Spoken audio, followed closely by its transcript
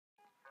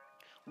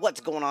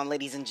What's going on,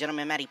 ladies and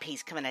gentlemen? Matty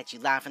Pace coming at you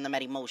live from the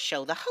Matty Mo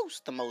Show, the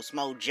host, the most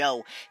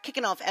mojo,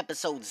 kicking off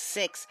episode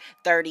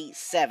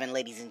 637,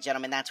 ladies and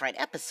gentlemen. That's right,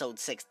 episode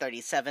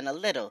 637, a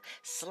little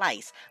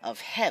slice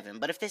of heaven.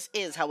 But if this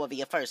is, however,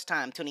 your first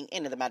time tuning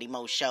into the Matty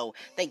Mo Show,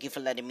 thank you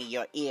for letting me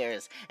your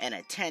ears and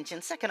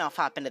attention. Second off,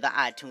 hop into the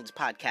iTunes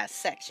podcast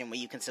section where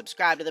you can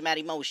subscribe to the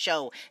Matty Mo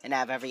Show and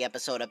have every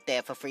episode up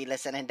there for free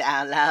listen and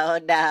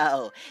download.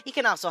 No. You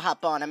can also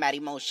hop on to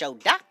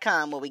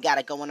MattyMoShow.com where we got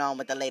it going on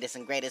with the latest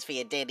and greatest for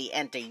your daily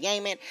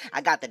entertainment.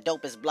 I got the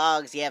dopest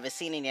blogs you ever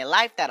seen in your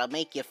life that'll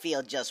make you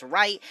feel just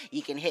right.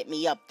 You can hit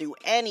me up through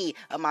any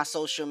of my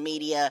social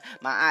media,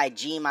 my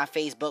IG, my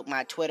Facebook,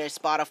 my Twitter,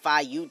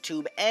 Spotify,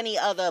 YouTube, any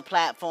other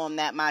platform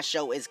that my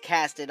show is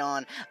casted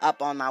on,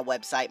 up on my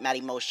website,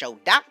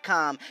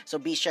 MattyMoShow.com. So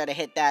be sure to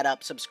hit that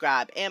up,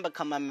 subscribe, and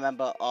become a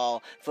member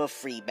all for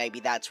free,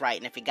 baby. That's right.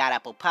 And if you got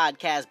Apple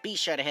Podcasts, be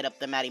sure to hit up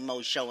the Matty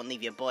Mo Show and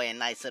leave your boy a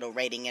nice little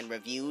rating and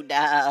review.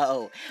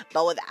 No.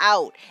 But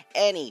without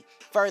any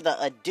further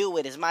ado,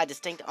 it is my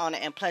distinct honor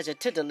and pleasure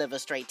to deliver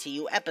straight to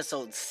you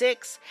episode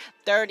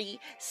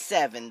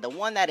 637, the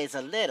one that is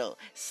a little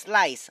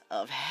slice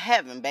of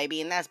heaven,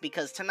 baby. And that's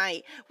because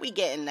tonight we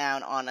getting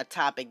down on a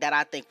topic that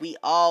I think we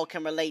all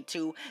can relate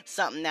to,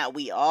 something that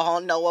we all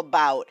know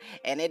about,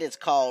 and it is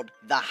called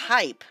the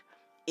hype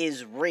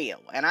is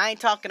real. And I ain't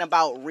talking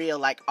about real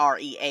like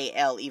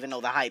R-E-A-L, even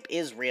though the hype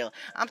is real.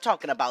 I'm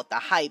talking about the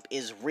hype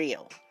is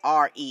real,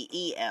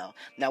 R-E-E-L.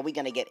 Now we're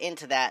gonna get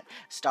into that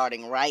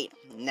starting right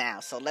now,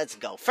 so let's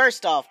go.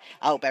 First off,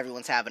 I hope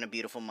everyone's having a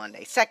beautiful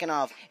Monday. Second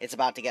off, it's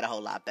about to get a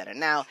whole lot better.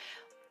 Now,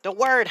 the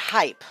word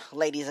hype,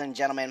 ladies and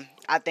gentlemen,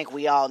 I think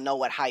we all know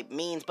what hype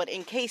means, but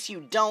in case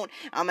you don't,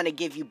 I'm going to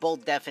give you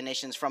both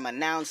definitions from a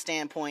noun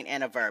standpoint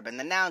and a verb. And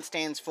the noun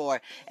stands for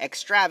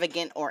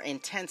extravagant or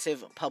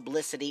intensive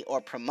publicity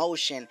or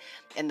promotion,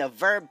 and the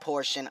verb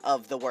portion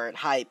of the word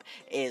hype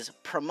is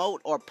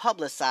promote or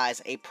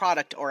publicize a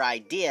product or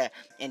idea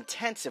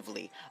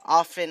intensively,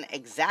 often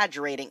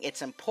exaggerating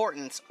its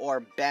importance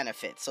or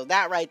benefit. So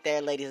that right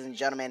there, ladies and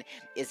gentlemen,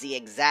 is the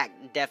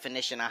exact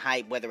definition of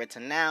hype, whether it's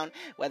a noun,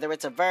 whether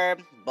it's a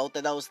verb, both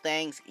of those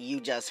things you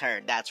just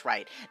heard. That's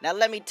right. Now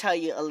let me tell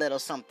you a little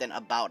something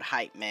about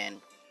hype,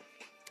 man.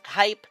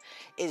 Hype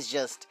is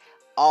just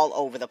all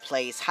over the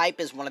place. Hype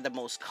is one of the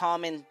most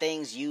common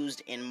things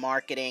used in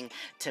marketing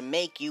to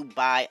make you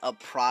buy a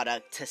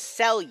product, to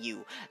sell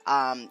you.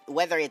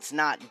 Whether it's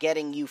not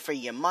getting you for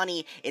your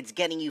money, it's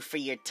getting you for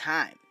your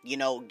time. You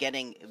know,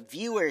 getting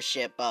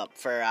viewership up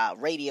for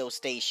radio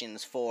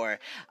stations, for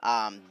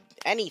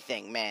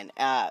anything, man.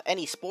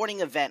 Any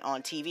sporting event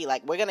on TV.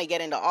 Like, we're going to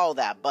get into all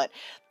that. But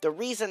the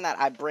reason that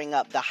I bring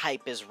up the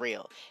hype is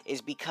real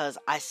is because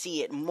I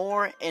see it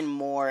more and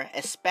more,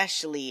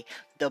 especially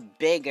the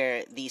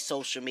bigger these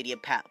social media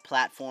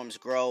platforms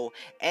grow.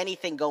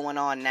 Anything going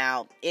on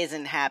now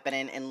isn't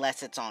happening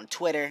unless it's on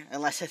Twitter,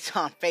 unless it's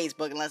on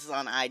Facebook, unless it's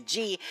on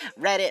IG,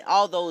 Reddit,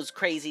 all those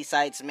crazy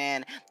sites,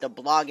 man. The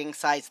blogging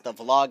sites, the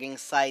vlogging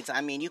sites.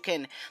 I mean, you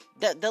can...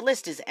 The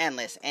list is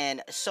endless,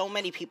 and so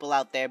many people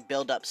out there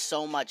build up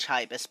so much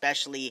hype,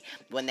 especially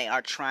when they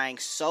are trying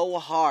so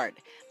hard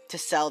to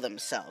sell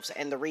themselves.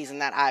 And the reason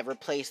that I've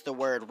replaced the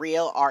word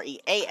real,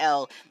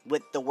 R-E-A-L,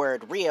 with the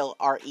word real,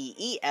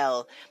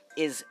 R-E-E-L,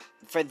 is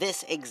for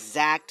this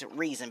exact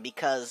reason,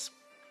 because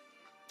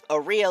a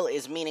reel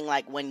is meaning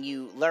like when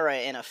you lure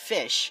in a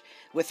fish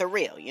with a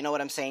reel. You know what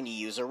I'm saying? You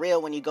use a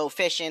reel when you go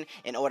fishing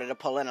in order to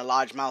pull in a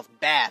largemouth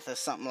bass or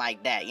something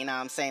like that. You know what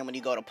I'm saying? When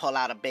you go to pull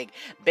out a big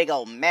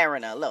old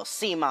mariner, a little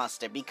sea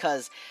monster,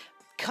 because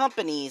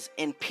companies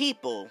and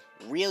people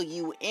reel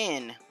you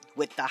in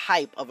with the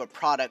hype of a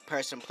product,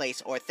 person,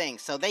 place, or thing.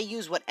 So they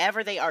use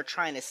whatever they are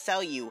trying to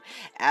sell you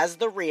as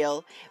the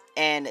reel,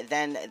 and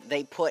then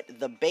they put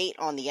the bait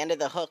on the end of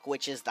the hook,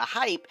 which is the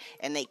hype,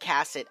 and they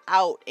cast it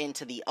out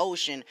into the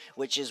ocean,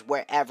 which is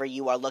wherever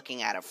you are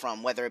looking at it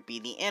from, whether it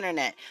be the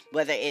internet,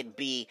 whether it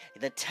be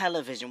the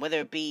television, whether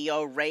it be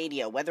your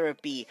radio, whether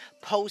it be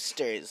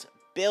posters,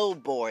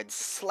 billboards,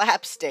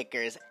 slap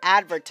stickers,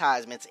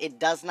 advertisements. It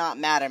does not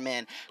matter,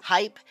 man.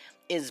 Hype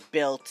is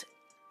built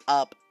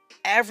up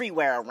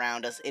everywhere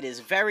around us. It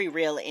is very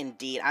real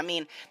indeed. I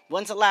mean,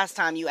 when's the last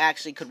time you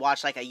actually could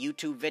watch like a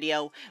YouTube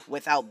video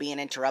without being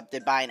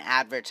interrupted by an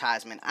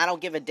advertisement? I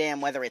don't give a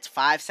damn whether it's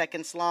 5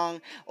 seconds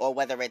long or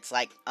whether it's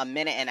like a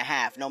minute and a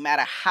half. No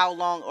matter how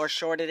long or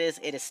short it is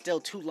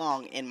still too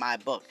long in my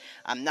book.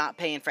 I'm not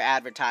paying for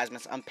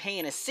advertisements. I'm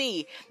paying to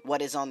see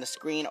what is on the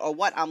screen or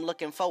what I'm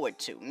looking forward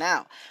to.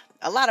 Now,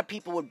 a lot of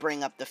people would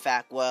bring up the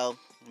fact, well,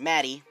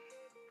 Matty,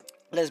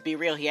 let's be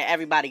real here.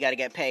 Everybody got to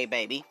get paid,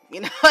 baby.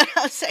 You know what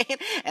I'm saying?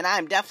 And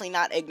I'm definitely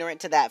not ignorant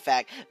to that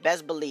fact.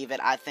 Best believe it.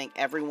 I think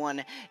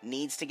everyone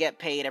needs to get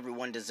paid.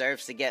 Everyone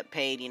deserves to get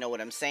paid. You know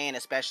what I'm saying?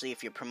 Especially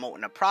if you're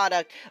promoting a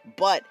product.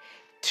 But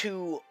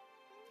to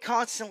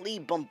constantly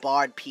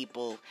bombard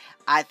people,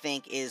 I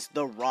think, is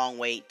the wrong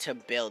way to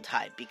build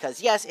hype.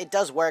 Because, yes, it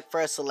does work for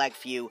a select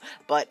few.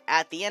 But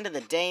at the end of the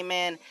day,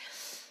 man,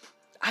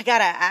 I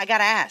gotta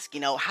ask,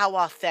 how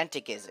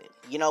authentic is it?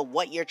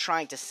 What you're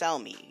trying to sell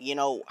me,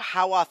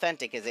 how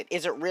authentic is it?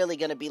 Is it really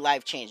gonna be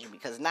life changing?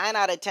 Because 9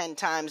 out of 10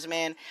 times,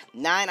 man,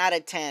 9 out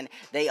of 10,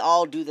 they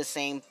all do the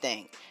same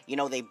thing.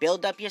 They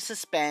build up your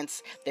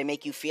suspense. They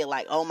make you feel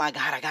like, oh my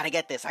God, I gotta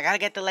get this. I gotta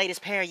get the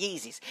latest pair of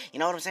Yeezys. You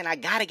know what I'm saying? I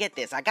gotta get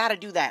this. I gotta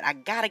do that. I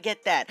gotta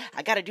get that.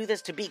 I gotta do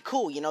this to be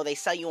cool. They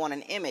sell you on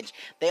an image.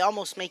 They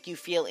almost make you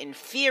feel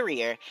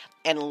inferior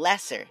and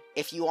lesser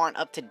if you aren't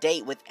up to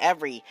date with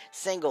every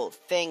single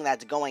thing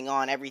that's going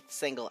on, every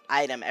single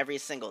item, every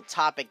single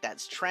topic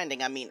that's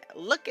trending. I mean,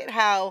 look at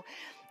how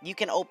you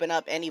can open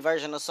up any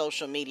version of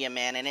social media,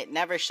 man, and it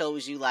never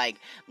shows you like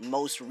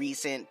most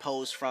recent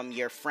posts from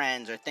your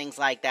friends or things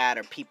like that,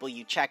 or people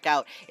you check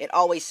out. It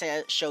always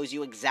shows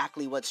you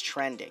exactly what's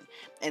trending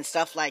and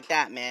stuff like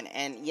that, man.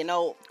 And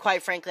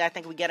quite frankly, I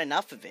think we get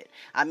enough of it.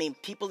 I mean,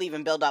 people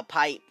even build up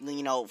hype,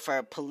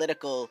 for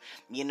political,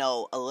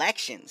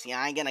 elections.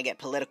 I ain't gonna get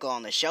political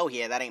on the show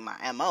here. That ain't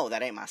my MO.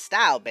 That ain't my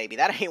style, baby.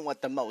 That ain't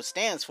what the Mo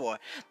stands for.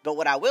 But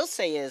what I will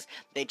say is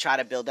they try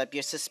to build up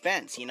your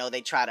suspense.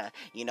 They try to,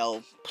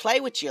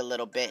 play with you a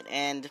little bit.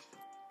 And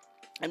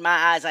in my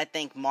eyes, I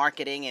think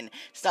marketing and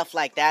stuff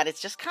like that,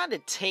 it's just kind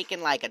of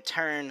taken like a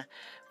turn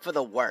for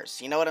the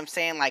worse. You know what I'm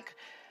saying? Like,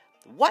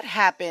 what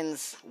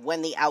happens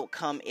when the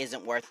outcome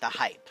isn't worth the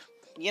hype?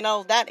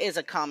 That is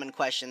a common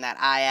question that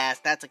I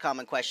ask. That's a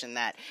common question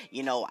that,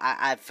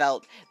 I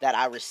felt that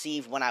I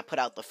received when I put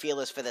out the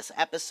feelers for this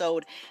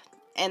episode.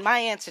 And my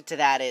answer to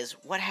that is,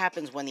 what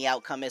happens when the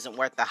outcome isn't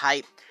worth the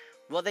hype?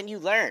 Well, then you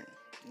learn.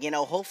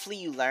 Hopefully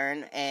you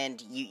learn and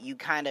you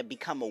kind of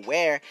become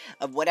aware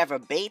of whatever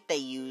bait they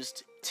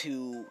used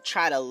to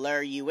try to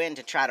lure you in,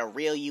 to try to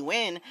reel you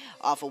in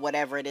off of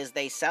whatever it is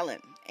they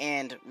selling.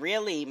 And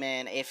really,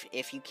 man,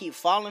 if you keep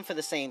falling for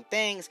the same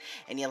things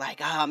and you're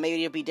like,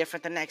 maybe it'll be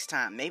different the next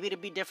time. Maybe it'll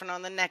be different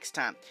on the next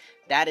time.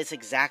 That is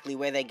exactly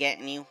where they're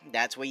getting you.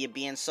 That's where you're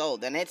being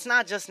sold. And it's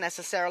not just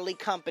necessarily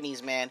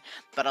companies, man,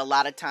 but a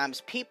lot of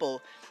times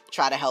people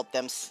try to help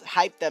them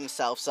hype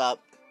themselves up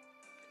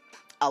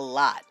a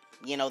lot.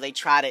 They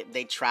try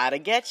to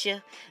get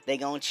you. They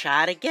gonna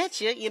try to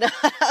get you. You know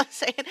what I'm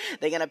saying?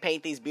 They're gonna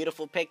paint these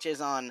beautiful pictures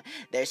on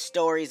their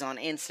stories on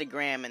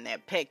Instagram and their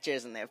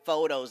pictures and their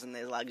photos and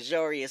their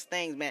luxurious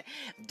things, man.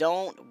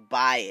 Don't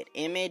buy it.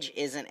 Image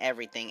isn't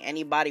everything.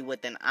 Anybody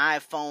with an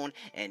iPhone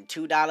and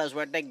 $2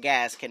 worth of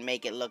gas can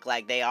make it look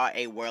like they are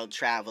a world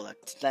traveler.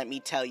 Let me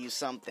tell you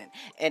something.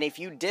 And if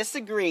you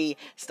disagree,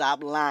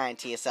 stop lying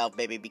to yourself,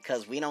 baby,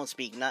 because we don't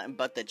speak nothing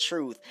but the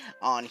truth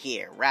on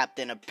here, wrapped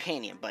in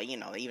opinion. But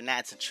even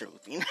that's the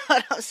truth. You know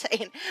what I'm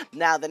saying?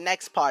 Now, the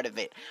next part of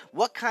it.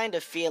 What kind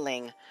of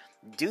feeling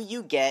do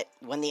you get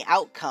when the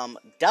outcome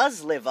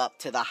does live up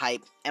to the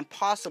hype and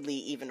possibly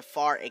even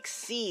far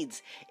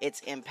exceeds its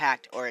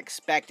impact or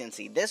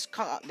expectancy? This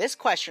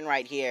question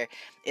right here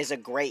is a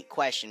great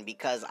question,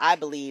 because I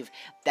believe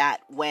that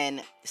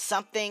when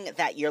something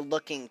that you're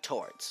looking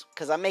towards,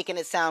 because I'm making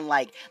it sound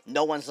like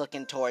no one's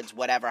looking towards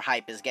whatever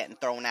hype is getting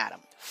thrown at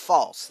them.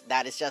 False.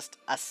 That is just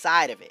a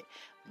side of it.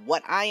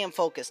 What I am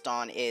focused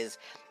on is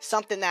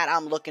something that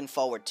I'm looking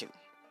forward to.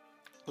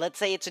 Let's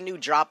say it's a new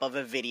drop of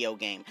a video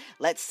game.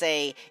 Let's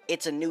say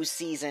it's a new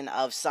season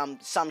of some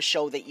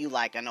show that you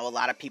like. I know a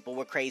lot of people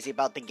were crazy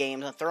about the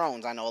Game of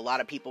Thrones. I know a lot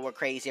of people were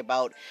crazy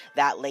about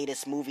that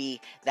latest movie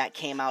that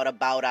came out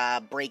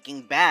about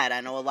Breaking Bad.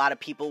 I know a lot of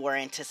people were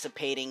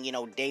anticipating,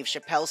 Dave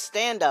Chappelle's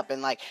stand-up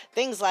and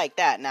things like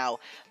that. Now,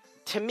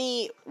 to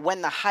me,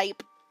 when the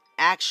hype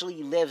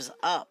actually lives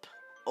up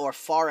or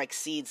far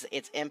exceeds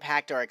its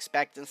impact or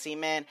expectancy,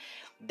 man,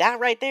 that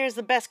right there is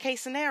the best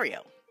case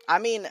scenario. I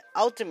mean,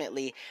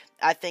 ultimately,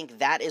 I think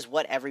that is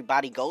what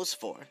everybody goes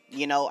for.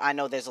 I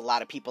know there's a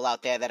lot of people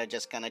out there that are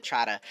just going to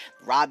try to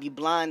rob you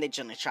blind. They're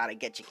going to try to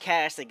get your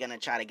cash. They're going to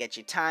try to get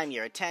your time,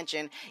 your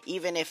attention.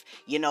 Even if,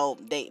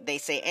 they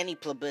say any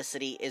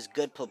publicity is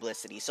good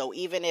publicity. So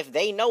even if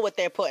they know what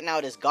they're putting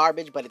out is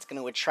garbage, but it's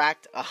going to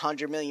attract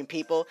 100 million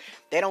people,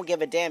 they don't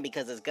give a damn,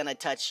 because it's going to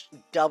touch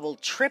double,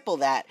 triple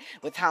that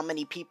with how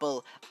many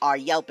people are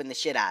yelping the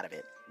shit out of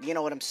it. You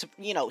know what I'm,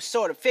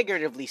 sort of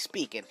figuratively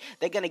speaking,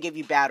 they're going to give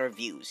you bad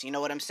reviews. You know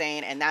what I'm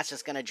saying? And that's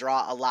just going to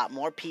draw a lot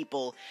more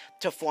people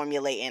to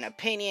formulate an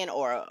opinion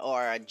or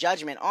a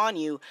judgment on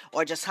you,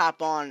 or just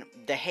hop on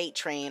the hate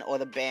train or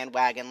the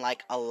bandwagon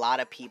like a lot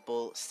of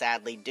people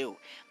sadly do.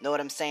 Know what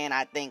I'm saying?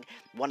 I think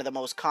one of the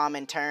most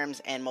common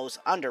terms and most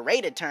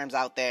underrated terms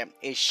out there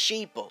is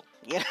sheeple.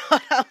 You know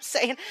what I'm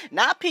saying?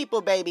 Not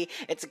people, baby.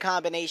 It's a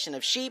combination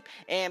of sheep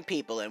and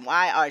people. And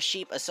why are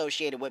sheep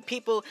associated with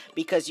people?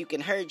 Because you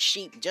can herd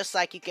sheep just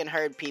like you can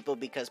herd people,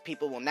 because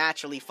people will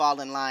naturally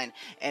fall in line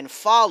and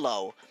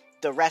follow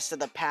the rest of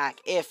the pack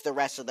if the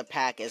rest of the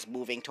pack is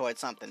moving towards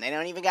something. They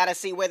don't even got to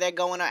see where they're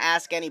going or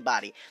ask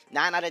anybody.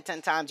 9 out of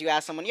 10 times you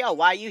ask someone, yo,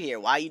 why are you here?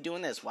 Why are you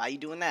doing this? Why are you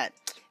doing that?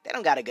 They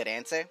don't got a good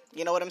answer.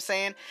 You know what I'm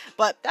saying?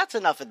 But that's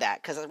enough of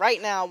that, because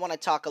right now I want to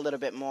talk a little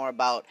bit more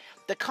about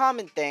the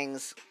common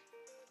things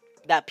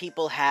that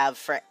people have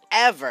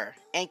forever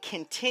and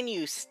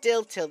continue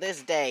still till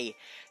this day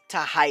to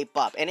hype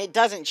up, and it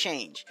doesn't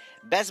change.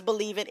 Best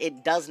believe it,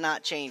 it does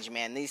not change,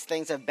 man. These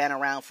things have been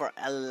around for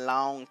a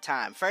long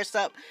time. First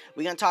up,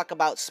 we're going to talk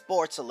about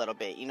sports a little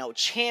bit.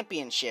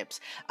 Championships,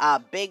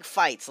 big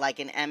fights like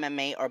in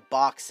MMA or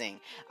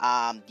boxing.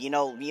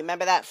 You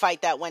remember that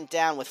fight that went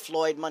down with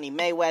Floyd Money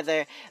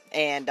Mayweather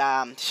and,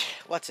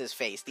 what's his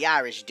face? The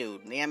Irish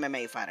dude, the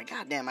MMA fighter.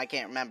 Goddamn, I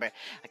can't remember.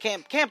 I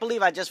can't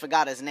believe I just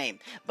forgot his name.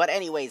 But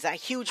anyways, that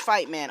huge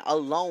fight, man,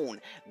 alone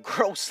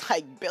grossed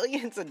like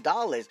billions of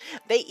dollars.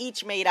 They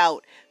each made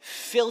out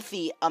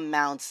filthy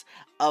amounts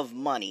of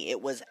money.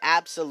 It was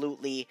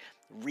absolutely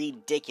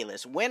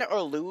ridiculous. Win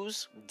or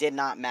lose did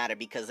not matter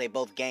because they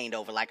both gained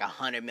over like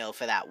 $100 million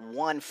for that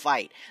one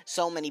fight.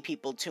 So many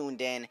people tuned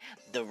in.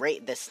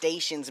 The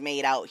stations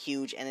made out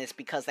huge, and it's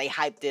because they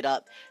hyped it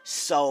up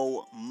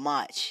so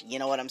much. You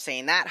know what I'm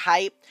saying? That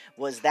hype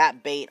was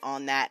that bait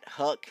on that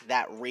hook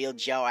that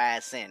reeled your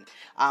ass in.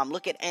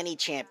 Look at any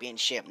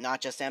championship,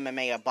 not just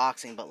MMA or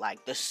boxing, but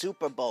like the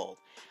Super Bowl,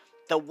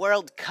 the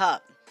World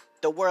Cup,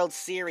 the World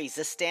Series,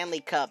 the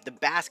Stanley Cup, the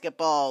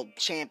basketball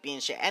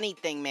championship,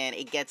 anything, man,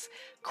 it gets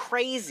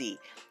crazy.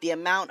 The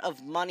amount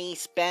of money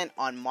spent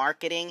on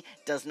marketing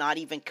does not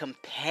even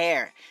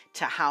compare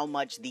to how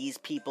much these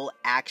people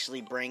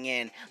actually bring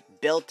in,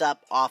 built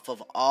up off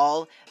of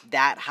all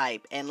that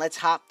hype. And let's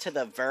hop to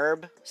the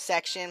verb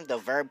section, the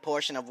verb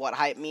portion of what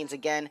hype means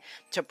again: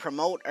 to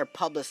promote or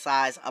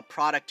publicize a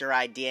product or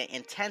idea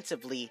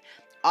intensively,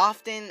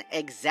 often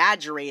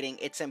exaggerating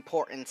its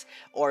importance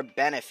or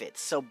benefits.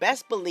 So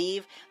best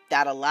believe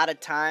that a lot of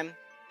time,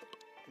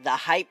 the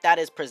hype that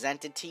is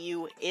presented to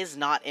you is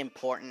not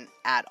important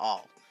at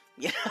all.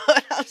 You know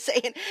what I'm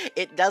saying?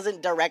 It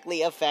doesn't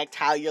directly affect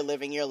how you're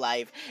living your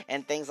life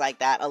and things like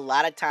that. A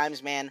lot of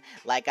times, man,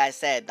 like I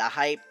said, the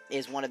hype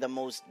is one of the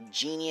most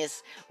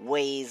genius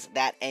ways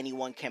that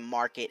anyone can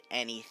market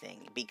anything,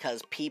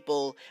 because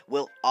people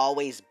will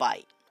always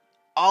bite.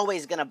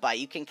 Always gonna bite.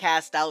 You can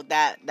cast out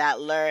that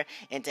lure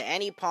into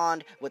any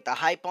pond with the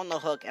hype on the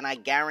hook, and I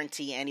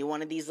guarantee any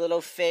one of these little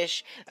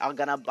fish are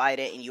gonna bite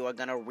it, and you are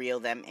gonna reel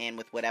them in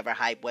with whatever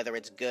hype, whether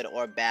it's good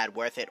or bad,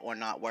 worth it or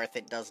not worth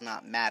it, does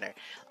not matter.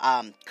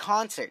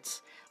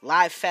 Concerts,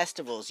 live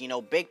festivals,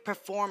 big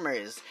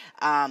performers,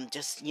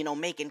 just,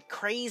 making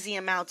crazy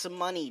amounts of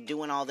money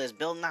doing all this,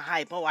 building the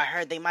hype. Oh, I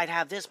heard they might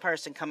have this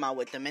person come out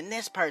with them and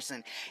this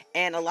person.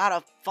 And a lot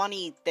of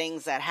funny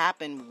things that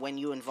happen when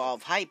you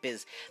involve hype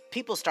is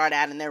people start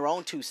adding their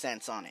own 2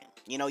 cents on it.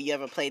 You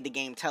ever played the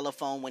game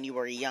telephone when you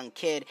were a young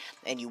kid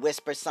and you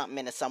whisper something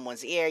into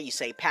someone's ear, you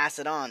say, pass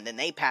it on, then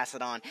they pass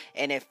it on.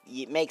 And if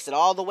it makes it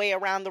all the way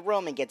around the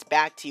room and gets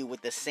back to you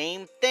with the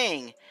same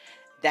thing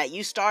that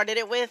you started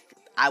it with,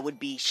 I would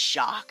be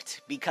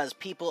shocked, because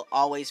people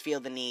always feel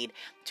the need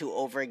to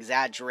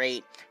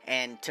over-exaggerate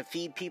and to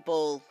feed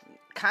people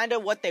kind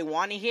of what they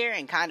want to hear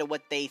and kind of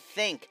what they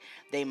think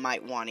they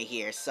might want to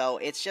hear. So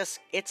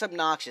it's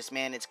obnoxious,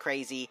 man. It's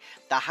crazy.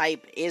 The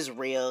hype is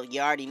real.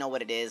 You already know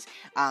what it is.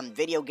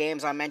 Video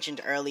games I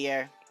mentioned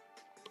earlier.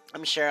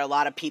 I'm sure a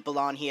lot of people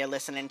on here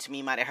listening to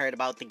me might have heard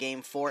about the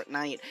game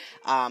Fortnite,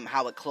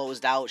 how it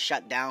closed out,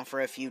 shut down for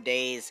a few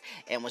days,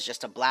 and was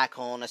just a black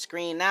hole on a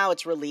screen. Now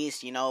it's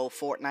released,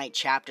 Fortnite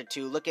Chapter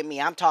 2. Look at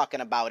me, I'm talking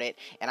about it,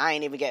 and I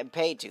ain't even getting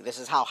paid to. This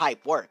is how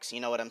hype works,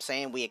 you know what I'm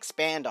saying? We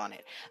expand on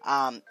it.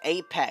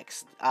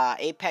 Apex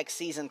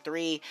Season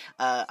 3,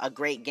 a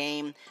great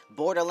game.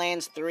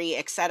 Borderlands 3,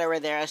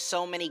 etc. There are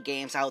so many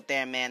games out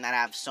there, man, that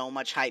have so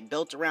much hype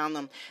built around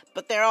them,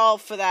 but they're all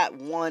for that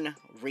one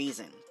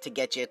reason: to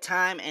get your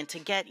time and to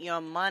get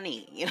your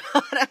money. You know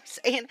what I'm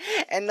saying?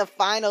 And the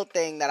final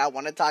thing that I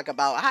want to talk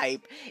about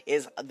hype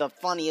is the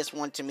funniest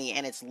one to me,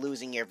 and it's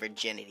losing your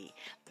virginity.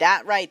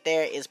 That right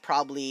there is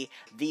probably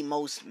the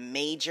most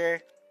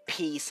major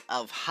piece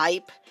of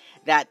hype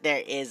that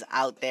there is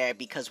out there,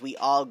 because we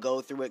all go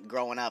through it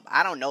growing up.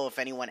 I don't know if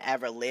anyone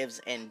ever lives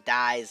and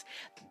dies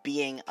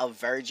being a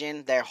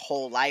virgin their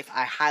whole life.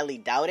 I highly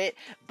doubt it.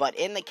 But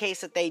in the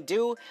case that they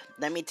do,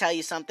 let me tell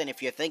you something.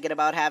 If you're thinking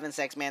about having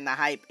sex, man, the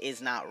hype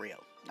is not real.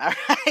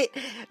 Alright?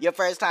 Your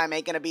first time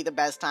ain't gonna be the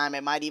best time.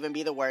 It might even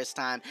be the worst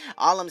time.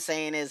 All I'm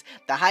saying is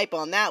the hype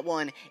on that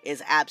one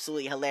is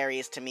absolutely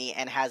hilarious to me,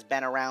 and has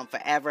been around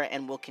forever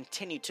and will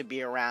continue to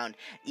be around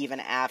even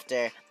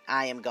after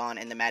I am gone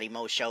and the Matty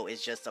Mo Show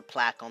is just a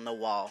plaque on the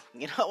wall.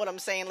 You know what I'm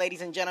saying, ladies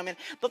and gentlemen?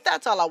 But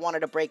that's all I wanted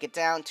to break it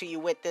down to you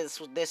with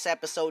this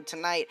episode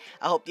tonight.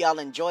 I hope y'all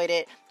enjoyed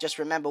it. Just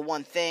remember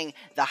one thing: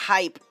 the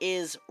hype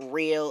is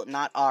real,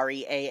 not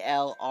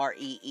REAL,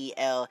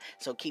 REEL.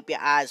 So keep your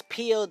eyes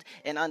peeled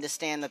and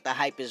understand that the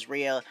hype is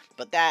real.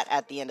 But that,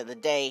 at the end of the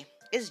day,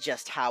 is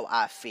just how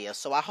I feel.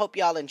 So I hope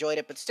y'all enjoyed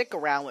it, but stick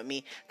around with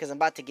me, because I'm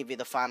about to give you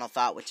the final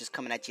thought, which is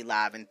coming at you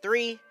live in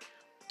 3,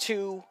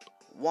 2,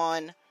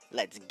 1...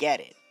 Let's get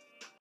it.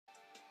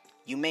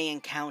 You may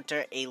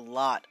encounter a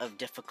lot of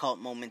difficult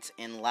moments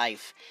in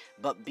life,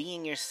 but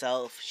being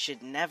yourself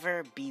should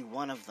never be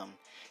one of them.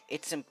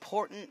 It's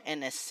important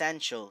and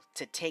essential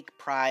to take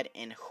pride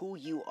in who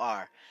you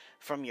are,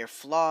 From your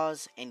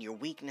flaws and your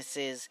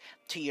weaknesses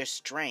to your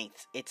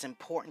strengths, it's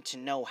important to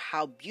know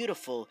how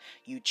beautiful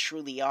you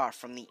truly are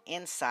from the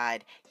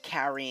inside,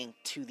 carrying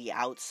to the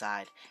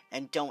outside.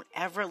 And don't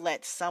ever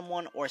let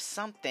someone or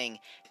something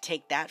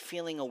take that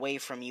feeling away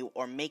from you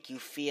or make you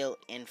feel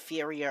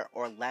inferior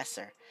or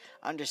lesser.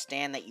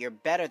 Understand that you're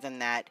better than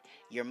that,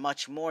 you're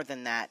much more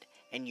than that,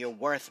 and you're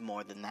worth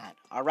more than that.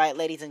 All right,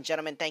 ladies and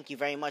gentlemen, thank you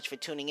very much for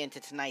tuning in to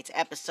tonight's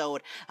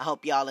episode. I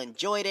hope y'all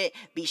enjoyed it.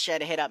 Be sure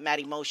to hit up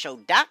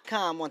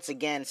MattyMoShow.com once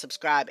again.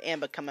 Subscribe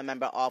and become a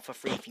member, all for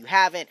free if you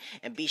haven't.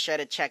 And be sure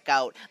to check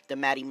out the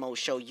Matty Mo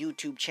Show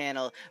YouTube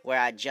channel, where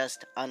I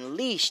just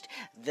unleashed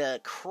the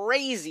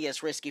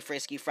craziest Risky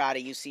Frisky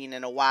Friday you've seen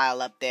in a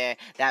while up there.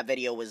 That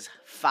video was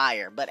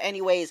fire. But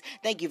anyways,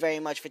 thank you very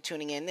much for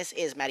tuning in. This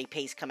is Matty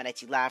Pace coming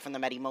at you live from the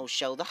Matty Mo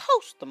Show, the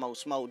host, the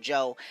most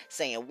mojo,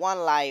 saying one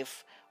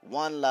life,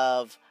 one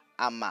love,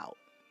 I'm out.